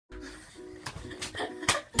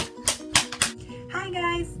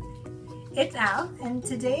It's Al, and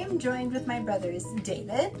today I'm joined with my brothers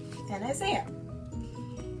David and Isaiah.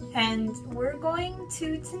 And we're going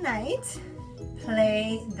to tonight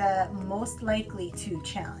play the most likely to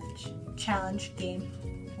challenge game,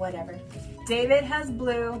 whatever. David has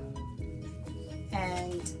blue,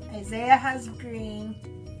 and Isaiah has green,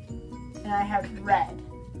 and I have red.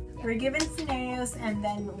 We're given scenarios, and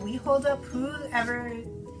then we hold up whoever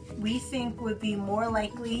we think would be more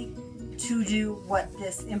likely to do what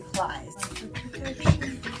this implies.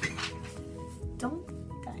 Don't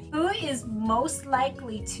die. Who is most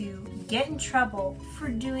likely to get in trouble for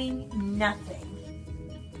doing nothing?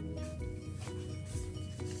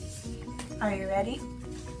 Are you ready?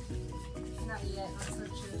 Not yet, I'm so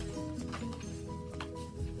choosy.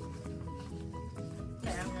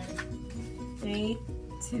 Okay, I'm ready. 3,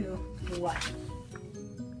 2, 1.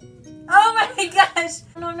 Oh my gosh!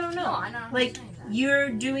 No. No, I know. Like, you're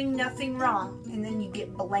doing nothing wrong, and then you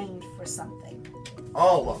get blamed for something.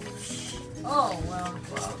 Oh, well. Oh,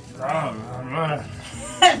 well.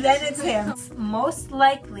 And then it's him. Most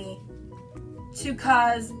likely to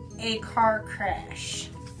cause a car crash.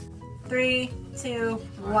 3, 2,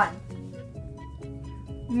 1.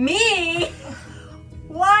 Me?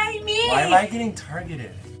 Why me? Why am I getting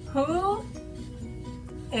targeted? Who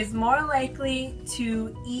is more likely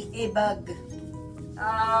to eat a bug?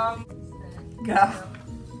 Go.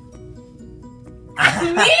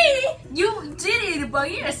 Me? You did eat a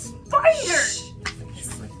bug. You're a spider. She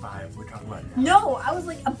was like 5. We're talking about No, I was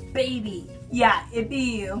like a baby. Yeah, it'd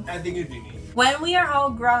be you. I think it'd be me. When we are all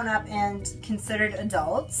grown up and considered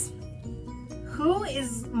adults, who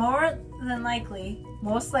is most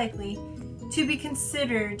likely to be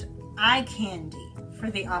considered eye candy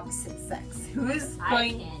for the opposite sex? Who is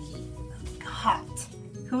hot?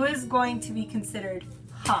 Who is going to be considered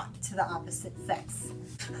hot to the opposite sex?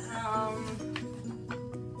 Okay, I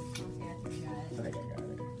I think I got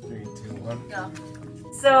it. 3, 2, 1. Go.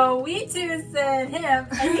 So we two said him,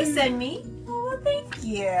 and you said me. Oh, well, thank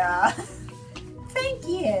you. Thank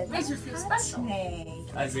you. Makes me feel special. Me.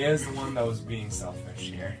 Isaiah's the one that was being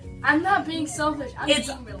selfish here. I'm not being selfish. I'm It's-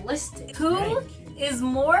 being realistic. Who is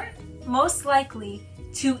most likely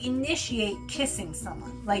to initiate kissing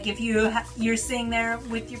someone? Like if you're sitting there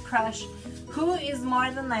with your crush, who is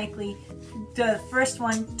more than likely the first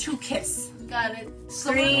one to kiss? Got it.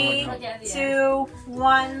 3, Okay, yeah. 2,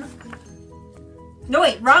 1. No,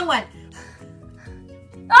 wait, wrong one.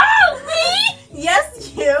 Oh, me?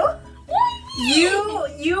 Yes, you.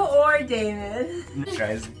 You or David.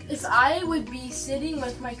 Guys, If I would be sitting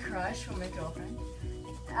with my crush or my girlfriend,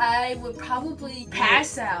 I would probably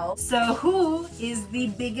pass out. So who is the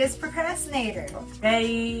biggest procrastinator?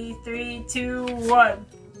 Ready? 3, 2, 1.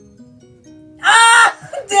 Ah,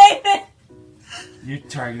 David. you're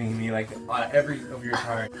targeting me like every of your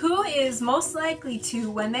targets. Who is most likely to,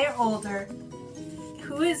 when they're older,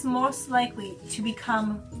 who is most likely to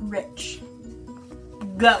become rich?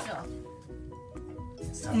 Go.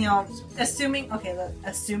 You know, assuming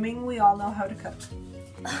we all know how to cook.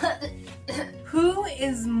 Who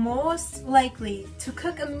is most likely to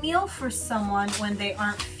cook a meal for someone when they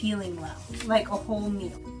aren't feeling well? Like a whole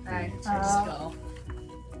meal. Alright, so just go.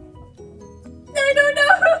 I don't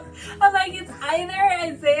know. I'm like, it's either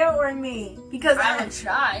Isaiah or me. Because I would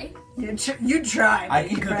try. you try. I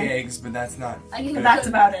can cook right? eggs, but that's not. I can good. That's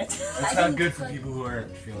about it. That's I not can good for cook people who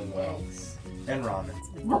aren't feeling well. Eggs. And ramen.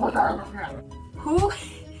 Who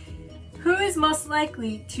is most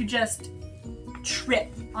likely to just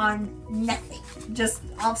trip on nothing? Just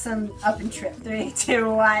all of a sudden up and trip. 3, 2,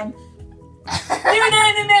 1.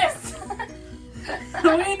 Unanimous!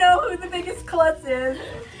 We know who the biggest klutz is.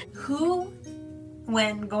 Who,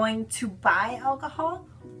 when going to buy alcohol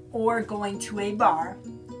or going to a bar,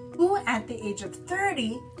 who at the age of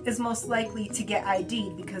 30 is most likely to get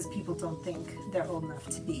ID'd because people don't think they're old enough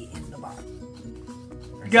to be in the bar?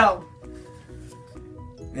 Go.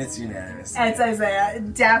 It's unanimous. It's Isaiah,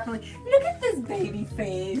 definitely. Look at this baby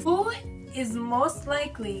face. Who is most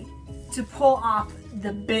likely to pull off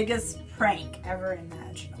the biggest prank ever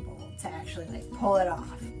imaginable? To actually like pull it off.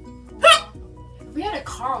 If we had a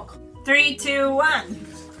car. 3, 2, 1.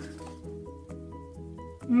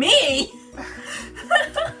 Me?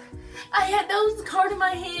 That was the card in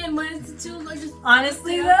my hand, but it's too like just.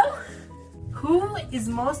 Honestly though, who is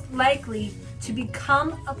most likely to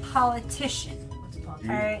become a politician? 3,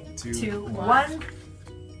 Alright, 2, 2, 1. 1.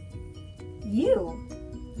 You.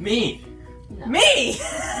 Me! No. Me!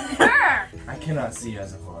 Her. I cannot see you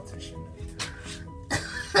as a politician.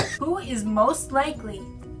 Who is most likely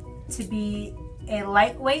to be a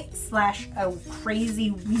lightweight / a crazy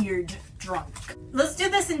weird drunk. Let's do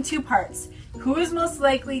this in 2 parts. Who is most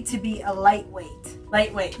likely to be a lightweight?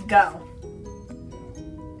 Lightweight, go.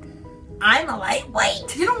 I'm a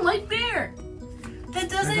lightweight. You don't like beer. That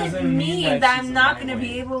doesn't doesn't mean mean that she's I'm a not going to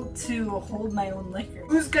be lightweight. able to hold my own liquor.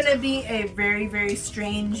 Who's going to be a very, very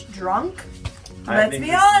strange drunk? Let's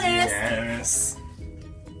be honest. Yes.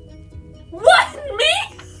 What?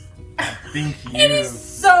 Me? I think you. It is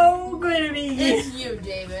so going to be you. It's you,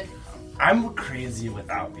 David. I'm crazy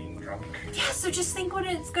without being drunk. Yeah, so just think what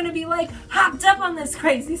it's going to be like hopped up on this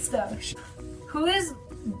crazy stuff. Who is,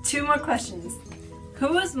 2 more questions.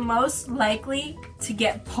 Who is most likely to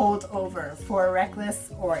get pulled over for reckless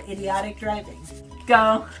or idiotic driving?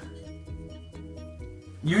 Go.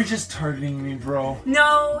 You're just targeting me, bro.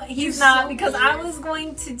 No, he's You're not, so because I weird. was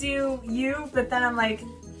going to do you, but then I'm like,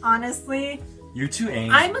 honestly, You're too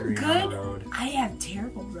angry. I'm a on the good, road. I have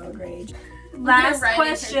terrible road rage. We're Last gonna ride in her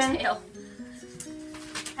question, tail.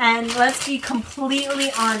 and let's be completely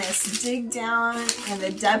honest. Dig down in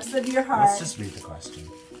the depths of your heart. Let's just read the question.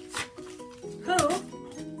 Who?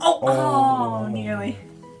 Oh, nearly.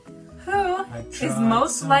 Who is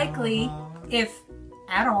most likely, if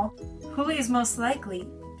at all, who is most likely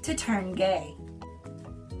to turn gay?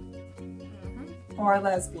 Or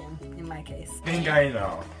lesbian, in my case. I think I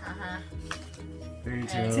know. Uh-huh. 3,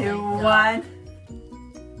 2, 2, 1.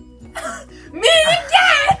 Me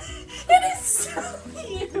again! It is so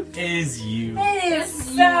you. Is you. It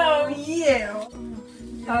is so you.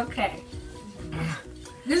 Okay.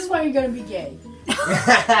 This is why you're gonna be gay.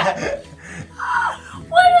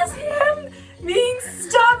 What does him being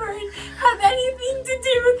stubborn have anything to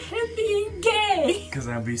do with him being gay? Because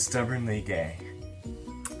I'll be stubbornly gay.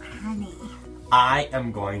 Honey. I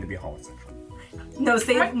am going to be homosexual. No,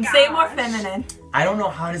 say Oh my say more gosh. feminine. I don't know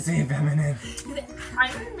how to say feminine.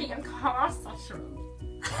 I'm gonna be homosexual.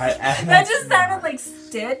 That just sounded like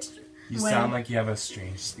Stitch. You when- sound like you have a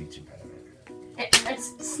strange speech impediment.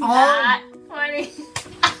 It's not funny.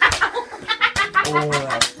 Oh,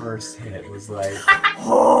 that first hit was like.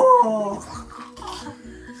 Oh.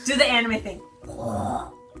 Do the anime thing.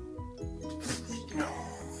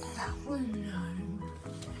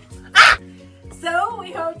 So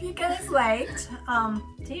we hope you guys liked.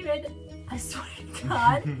 David, I swear to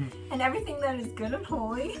God, and everything that is good and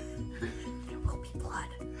holy, there will be blood.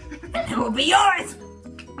 And it will be yours!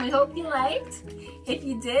 We hope you liked. If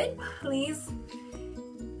you did, please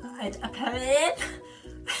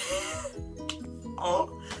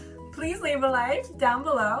please leave a like down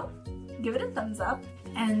below. Give it a thumbs up.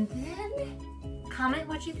 And then comment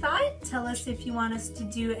what you thought. Tell us if you want us to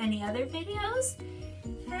do any other videos.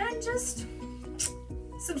 And just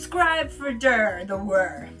subscribe for the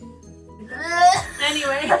word.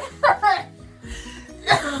 Anyway.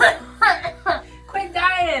 Quit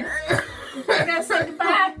dying. I gotta say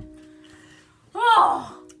goodbye.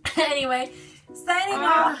 Oh. Anyway, signing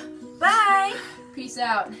off. Bye. Peace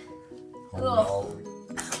out. Oh,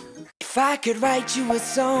 If I could write you a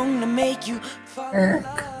song to make you fall in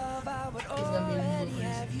love, I would already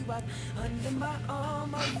have you out under my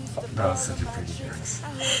arm. I used to that was such a pretty verse.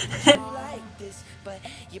 like this, but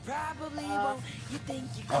you probably won't. You think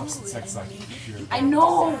you cool Opposite sex like I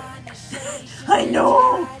know. I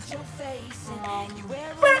know. your face and you wear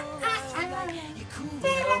a rose, you cool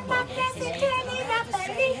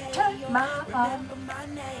my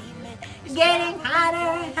name and Getting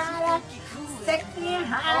hotter and hotter, sexy and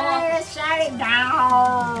hotter, shut it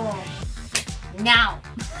down. Now.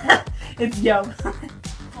 It's yo.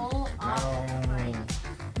 Full on.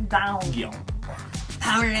 Down. Yo.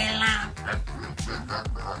 Power it loud.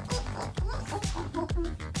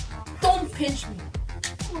 Don't pinch me.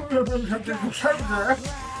 Bang,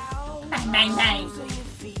 bang, bang.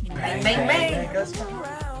 Bang, bang, bang.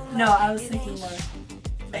 No, I was thinking more.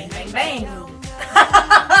 Bang, bang, bang.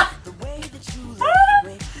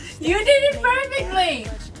 You did it perfectly.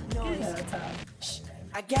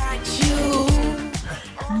 I got you.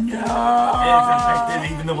 It has affected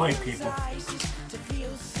even the white people.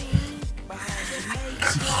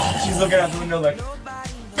 She's looking out the window like.